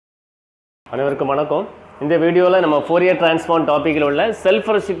அனைவருக்கும் வணக்கம். இந்த வீடியோவில் நம்ம Fourier transform டாபிக்கில் உள்ள self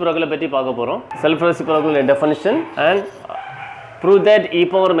reciprocal பற்றி பார்க்க போகிறோம். Self reciprocal definition and prove that e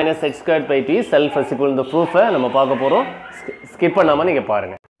power minus x squared by t self reciprocal இந்த ப்ரூஃபை நம்ம பார்க்க போகிறோம். ஸ்கிப் பண்ணாமல் நீங்கள்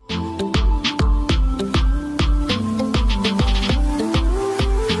பாருங்கள்.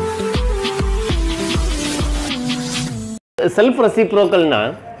 Self reciprocal na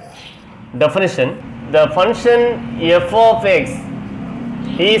definition, the function f of x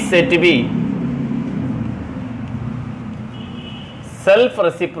is said to be self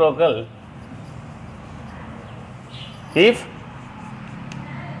reciprocal if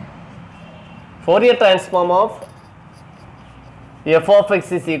Fourier transform of f of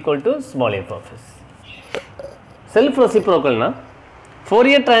x is equal to small f of s. Self reciprocal na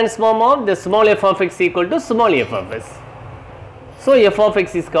Fourier transform of the small f of x equal to small f of s. So f of x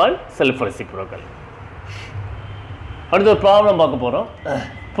is called self reciprocal. அடுத்த problem பார்க்க போறோம்.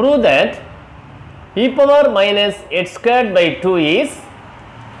 Prove that e power minus x squared by 2 is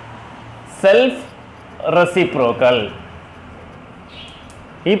self reciprocal.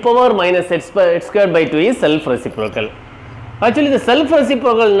 E power minus x squared by 2 is self reciprocal. Actually the self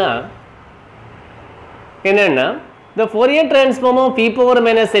reciprocal na என்னன்னா the Fourier transform of e power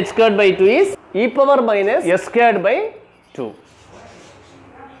minus x squared by 2 is e power minus s squared by 2.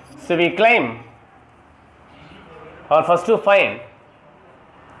 So we claim, or first to find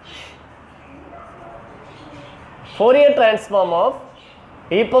Fourier transform of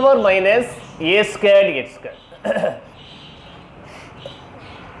e power minus a squared x squared.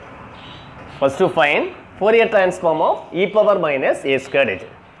 First to find Fourier transform of e power minus a squared h.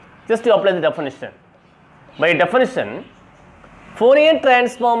 Just to apply the definition. By definition, Fourier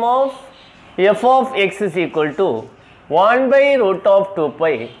transform of f of x is equal to 1 by root of 2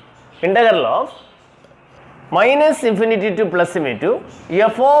 pi integral of minus infinity to plus infinity to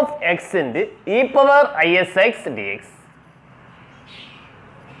f of x into e power isx dx.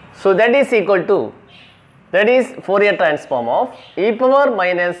 So that is equal to, that is Fourier transform of e power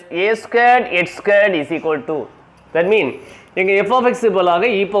minus a squared h squared is equal to, that means இங்க f of x போலாக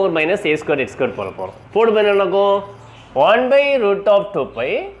e power minus a squared h squared போட போறோம். போடு என்னக்கும் 1 by root of 2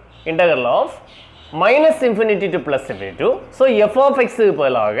 pi integral of minus infinity to plus infinity to, so f of x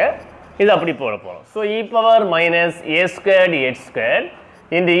போலாக இது அப்படி போட போறோம். So e power minus a squared h squared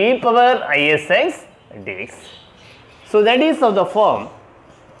into e power isx dx. So that is of the form,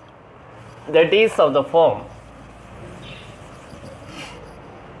 that is of the form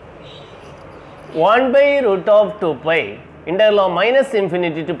 1 by root of 2 pi integral of minus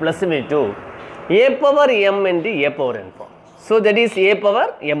infinity to plus infinity to a power m into a power n form. So that is a power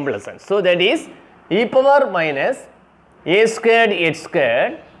m plus n. So that is e power minus a squared h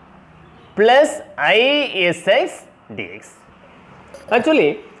squared plus isx dx. Actually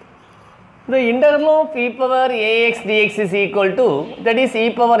the integral of e power ax dx is equal to, that is e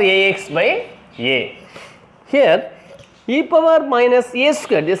power ax by a. Here e power minus a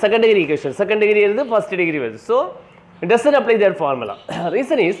squared is second degree equation, second degree is the first degree value, so it doesn't apply that formula.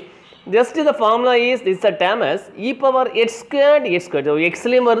 Reason is just the formula is this is the term as e power h squared h squared, so x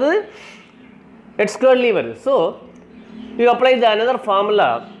லையும் வருது h squared லையும் வருது. So you apply the another formula,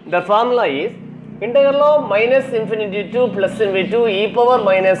 the formula is integral of minus infinity to plus infinity to e power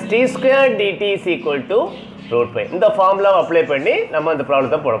minus t squared dt is equal to root pi. இந்த formula apply பண்ணி நம்ம இந்த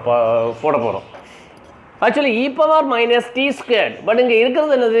ப்ராப்ளத்தை போட போறோம். Actually e power minus t squared, but இங்க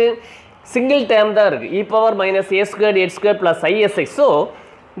இருக்கிறது என்னது, single term தான் இருக்கு, e power minus a squared h squared plus isx. So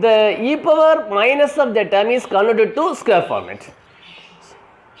the e power minus of the term is converted to square format.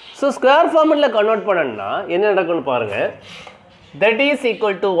 So square format la convert பண்ணனும்னா என்ன நடக்கும்னு பாருங்க. That is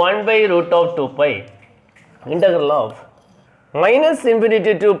equal to 1 by root of 2 pi integral of minus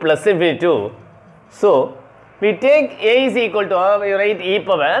infinity to plus infinity to, so we take a is equal to, we write e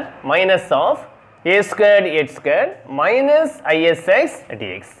power minus of a squared h squared minus isx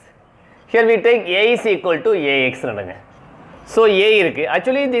dx. Here we take a is equal to ax நடங்க. So a இருக்கு,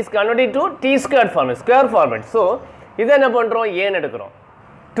 actually this converted to t squared format, square format. So இதை என்ன பண்றோம், a எடுக்கிறோம்.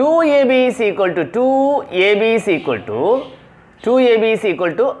 2ab is equal to 2ab is equal to 2ab is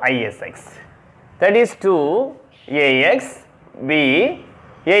equal to isx, that is 2ax b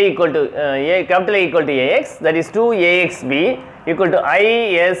a equal to a capital A equal to ax, that is 2axb equal to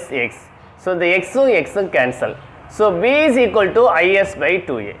isx. So the x and x cancel, so b is equal to is by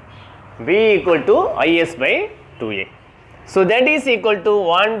 2a, b equal to is by 2a. So that is equal to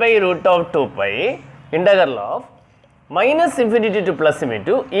 1 by root of 2 pi integral of minus infinity to plus infinity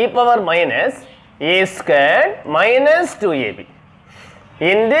to e power minus a squared minus 2ab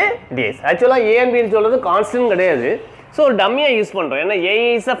into dx. Actually a and b சொல்றது constant கிடையாது, So, dummy use பண்றோம். ஏன்னா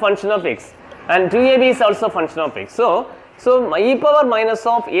a is a function of x. and 2ab is also function of x. So e power minus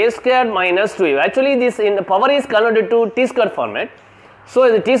of a squared minus 2ab. Actually this in the power is converted to t squared format. So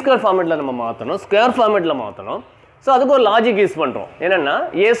இது t squared format la நம்ம மாத்தணும், square format la மாத்தணும். So அதுக்கு ஒரு logic use பண்றோம். என்னன்னா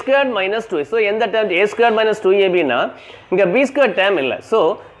a squared minus 2. So எந்த term a squared minus 2ab னா இங்க b squared term இல்ல. So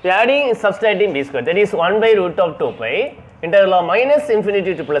we are adding subtracting b squared, that is 1 by root of 2 pi integral of minus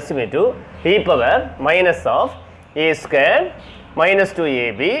infinity to plus into e power minus of a squared minus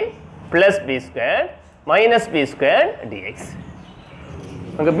 2ab plus b squared minus b squared dx.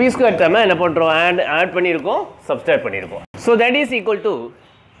 அங்க b squared term என்ன பண்றோம், add பண்ணிருக்கோம், subtract பண்ணிருக்கோம். So that is equal to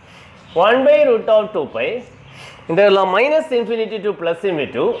 1 by root of 2 pi integral of minus infinity to plus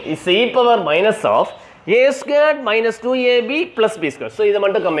into is e power minus of a squared minus 2ab plus b squared. So இதை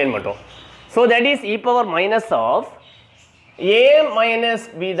மட்டும் combine பண்றோம். So that is e power minus of a minus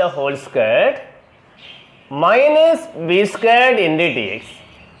b the whole squared minus b squared into dx.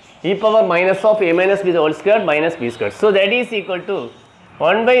 E power minus of a minus b the whole squared minus b squared. So that is equal to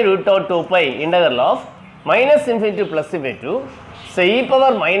 1 by root of 2 pi integral of minus infinity to plus into. So e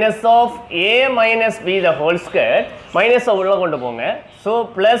power minus of a minus b the whole squared minus உள்ள கொண்டு போங்க. So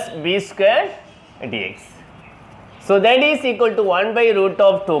plus b squared dx. So that is equal to 1 by root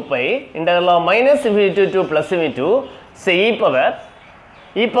of 2 pi integral of minus infinity to plus into. So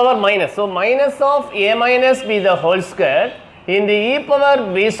e power minus. So minus of a minus b the whole squared into e power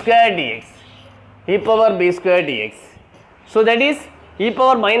b squared dx. E power b squared dx. So that is e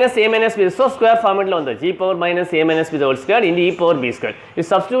power minus a minus b. So square format la vandu e power minus a minus b the whole square into e power b square. You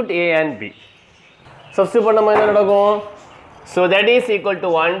substitute a and b. Substitute பண்ணா என்ன நடக்கும்? So that is equal to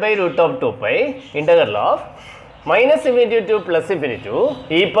 1 by root of 2 pi integral of minus infinity to plus infinity to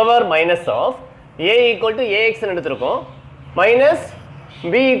e power minus of a equal to ax ன்னு எடுத்துறோம் minus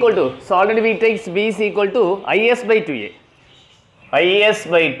b equal to, so already we take b is equal to is by 2a. is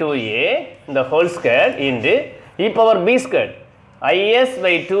by 2a the whole square into e power b squared is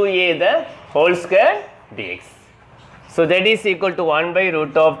by 2a the whole square dx. So that is equal to 1 by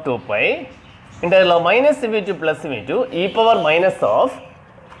root of 2 pi integral of minus infinity to plus infinity to e power minus of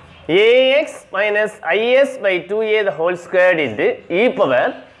ax minus is by 2a the whole squared into e power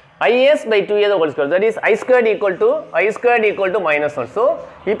is by 2a the whole square, that is I squared equal to minus 1. So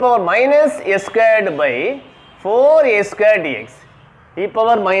e power minus a squared by 4a squared dx. E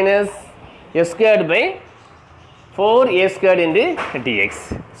power minus a squared by 4a squared into dx.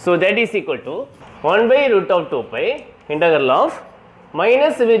 So that is equal to 1 by root of 2 pi integral of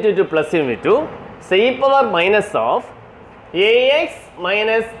minus infinity to plus infinity to so e power minus of ax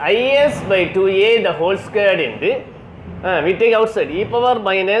minus is by 2a the whole squared into we take outside e power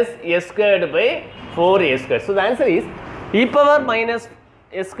minus a squared by 4a squared. So the answer is e power minus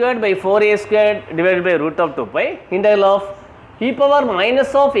a squared by 4a squared divided by root of 2 pi integral of e power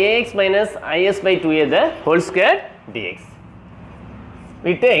minus of ax minus is by 2a the whole squared dx.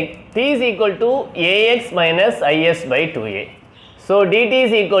 We take t is equal to ax minus is by 2a. So dt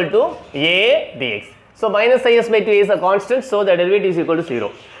is equal to a dx. So minus is by 2a is a constant, so the derivative is equal to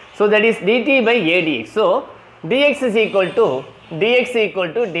 0. So that is dt by a dx. So dx is equal to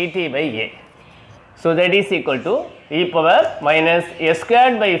dt by a. So that is equal to e power minus a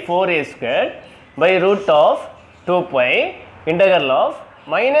squared by 4a squared by root of 2 pi integral of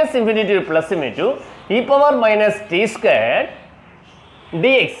minus infinity to plus infinity to e power minus t squared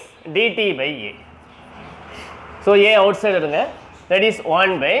dx dt by a. So a outside irunga, that is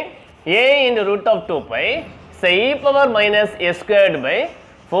 1 by a into root of 2 pi so e power minus a squared by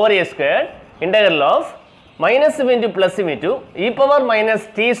 4a squared integral of minus infinity to plus infinity to e power minus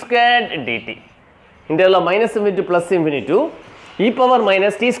t squared dt. Integral of minus infinity to plus infinity to e power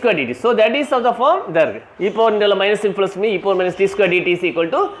minus t square dt. So that is of the form there. E power integral minus infinity plus e power minus t square dt is equal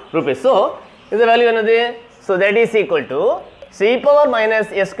to rupees. So is the value another. So that is equal to c power minus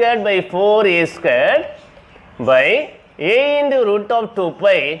a squared by 4a squared by a into root of 2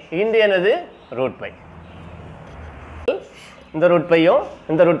 pi into another root pi. The root pi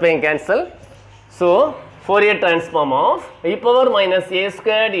and the root pi cancel. So Fourier transform of e power minus a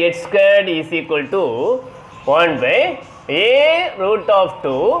squared h squared is equal to 1 by a root of 2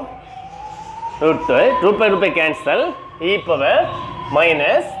 root pi cancel e power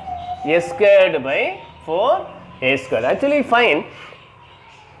minus a squared by 4 a squared. Actually find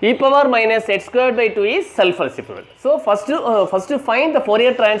e power minus h squared by 2 is self-reciprocal. So first find the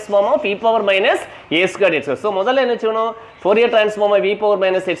Fourier transform of e power minus a squared h squared. So முதல்ல என்ன செய்யணும், Fourier transform of e power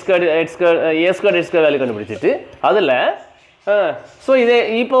minus h squared a squared h squared value கண்டுபிடிச்சிட்டு அதுல so இது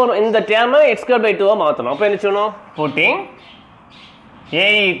e power இந்த term h squared by 2 ஆ மாத்தணும். அப்ப என்ன செய்யணும், putting a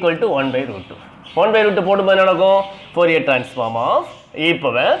equal to 1 by root 2. 1 by root 2 போடும்போது என்ன நடக்கும், Fourier transform of e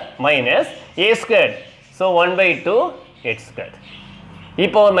power minus a squared. So 1 by 2 h squared. E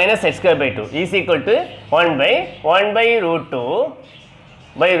power minus h squared by 2 is equal to 1 by root 2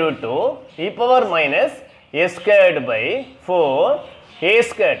 e power minus a squared by 4 a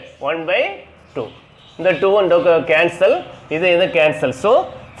squared 1 by 2. The 2 and cancel. This is cancel.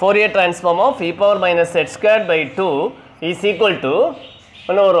 So Fourier transform of e power minus h squared by 2 is equal to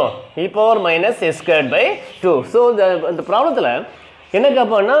e power minus h squared by 2. So the problem is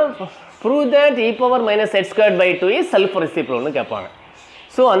prove that e power minus h squared by 2 is self-reciprocal.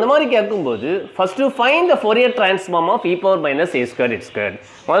 So first to find the Fourier transform of e power minus a squared h squared.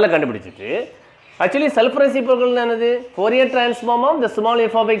 Actually self-reciprocal is Fourier transform of the small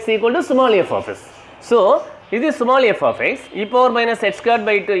f of x equal to small f of x. So this is small f of x, e power minus h squared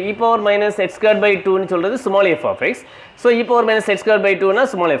by 2, e power minus h squared by 2 nu solradhu small f of x. So e power minus h squared by 2 na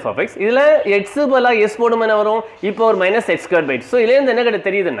small f of x. Idhula x bala s podum enna varum e power minus h squared by 2. So idile enna enna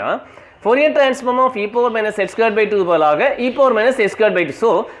theriyuduna Fourier transform of e power minus h squared by 2 balaga e power minus h squared by 2. So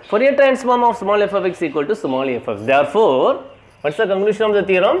Fourier transform of small f of x equal to small f of x. Therefore, what's the conclusion of the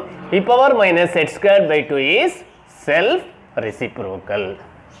theorem? E power minus h squared by 2 is self reciprocal.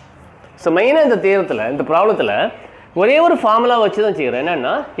 So main in the theorem in the problem ஒரே ஒரு formula வச்சு தான் செய்கிறேன்.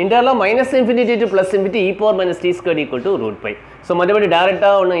 என்னன்னா interval minus infinity to plus infinity e power minus t squared equal to root pi. So மற்றபடி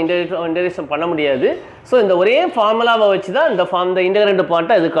டேரெக்டாக ஒன்றும் integration பண்ண முடியாது. ஸோ இந்த ஒரே ஃபார்முலாவை வச்சு தான் இந்த இன்டகிரண்ட்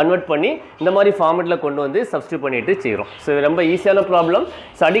பார்ட்டை அது கன்வெர்ட் பண்ணி இந்த மாதிரி ஃபார்மெட்டில் கொண்டு வந்து சப்ஸ்டியூட் பண்ணிட்டு செய்கிறோம். ஸோ இது ரொம்ப ஈஸியான ப்ராப்ளம்.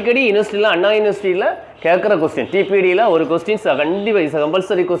 ஸோ அடிக்கடி யூனிவர்சிட்டியில் அண்ணா யூனிவர்சிட்டியில் கேட்குற கொஸ்டின் டிபிடியில் ஒரு கொஸ்டின்ஸ் கண்டிப்பாக is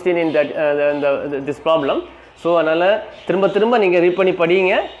compulsory question in that this problem. So அதனால் திரும்ப நீங்கள் ரீட் பண்ணி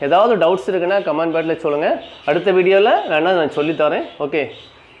படிங்க. ஏதாவது டவுட்ஸ் இருக்குன்னா கமெண்ட் பாக்ஸில் சொல்லுங்கள். அடுத்த வீடியோவில் நான் சொல்லித்தரேன். Okay,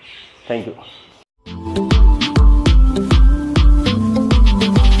 thank you.